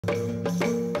The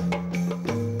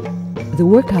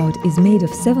workout is made of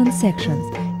 7 sections,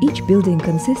 each building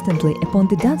consistently upon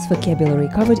the dance vocabulary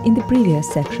covered in the previous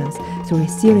sections through a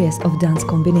series of dance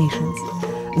combinations.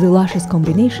 The Luscious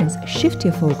combinations shift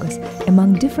your focus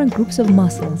among different groups of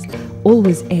muscles,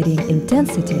 always adding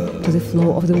intensity to the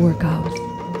flow of the workout.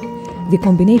 The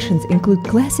combinations include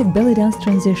classic belly dance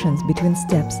transitions between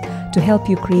steps to help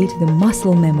you create the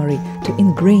muscle memory to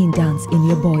ingrain dance in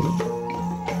your body.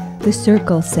 The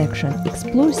circle section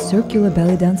explores circular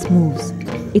belly dance moves.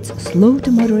 Its slow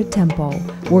to moderate tempo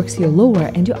works your lower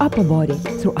and your upper body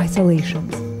through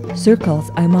isolations.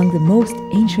 Circles are among the most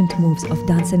ancient moves of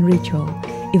dance and ritual,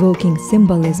 evoking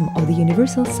symbolism of the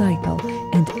universal cycle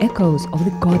and echoes of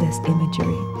the goddess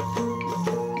imagery.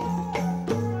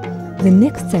 The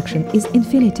next section is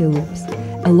infinity loops.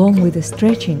 Along with the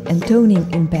stretching and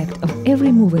toning impact of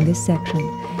every move in this section,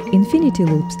 infinity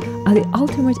loops are the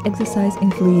ultimate exercise in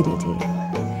fluidity.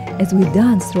 As we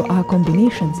dance through our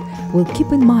combinations, we'll keep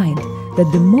in mind that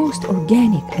the most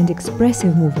organic and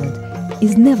expressive movement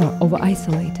is never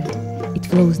over-isolated. It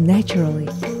flows naturally,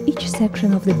 each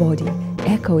section of the body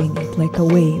echoing it like a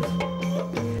wave.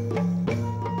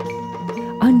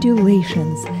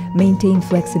 Undulations maintain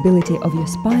flexibility of your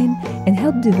spine and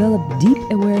help develop deep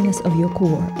awareness of your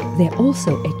core. They're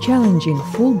also a challenging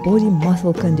full-body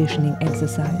muscle conditioning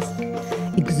exercise.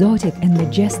 Exotic and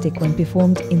majestic when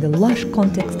performed in the lush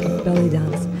context of belly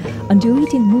dance,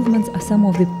 undulating movements are some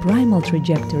of the primal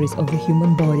trajectories of the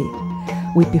human body.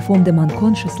 We perform them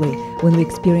unconsciously when we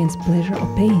experience pleasure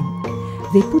or pain.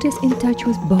 They put us in touch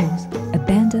with both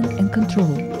abandon and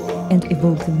control, and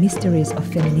evoke the mysteries of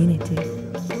femininity.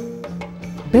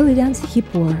 Belly dance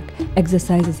hip work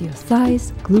exercises your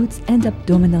thighs, glutes, and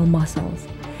abdominal muscles.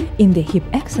 In the hip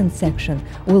accent section,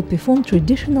 we'll perform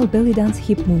traditional belly dance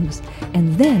hip moves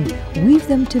and then weave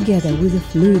them together with the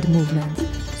fluid movements,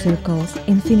 circles,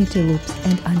 infinity loops,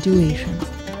 and undulations.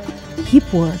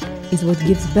 Hip work is what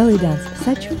gives belly dance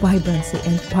such vibrancy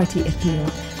and party appeal.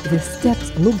 The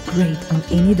steps look great on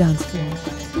any dance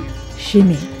floor.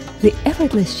 Shimmy, the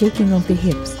effortless shaking of the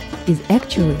hips, is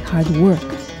actually hard work.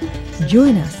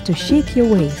 Join us to shake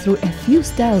your way through a few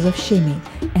styles of shimmy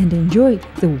and enjoy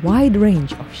the wide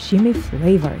range of shimmy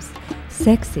flavors: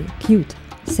 sexy, cute,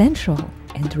 sensual,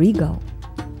 and regal.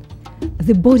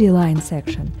 The body line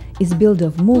section is built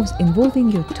of moves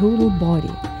involving your total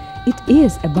body. It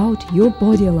is about your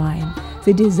body line,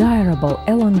 the desirable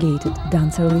elongated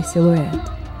dancerly silhouette.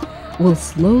 We'll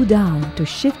slow down to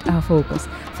shift our focus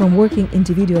from working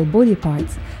individual body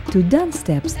parts to dance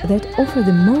steps that offer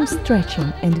the most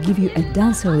stretching and give you a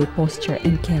dancerly posture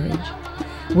and carriage.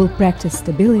 We'll practice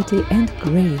stability and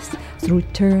grace through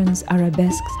turns,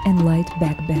 arabesques, and light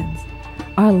back bends.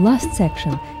 Our last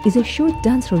section is a short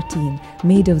dance routine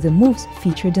made of the moves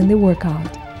featured in the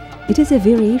workout. It is a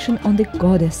variation on the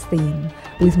goddess theme,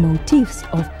 with motifs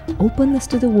of openness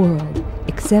to the world,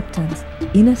 acceptance,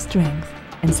 inner strength,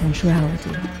 and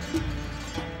sensuality.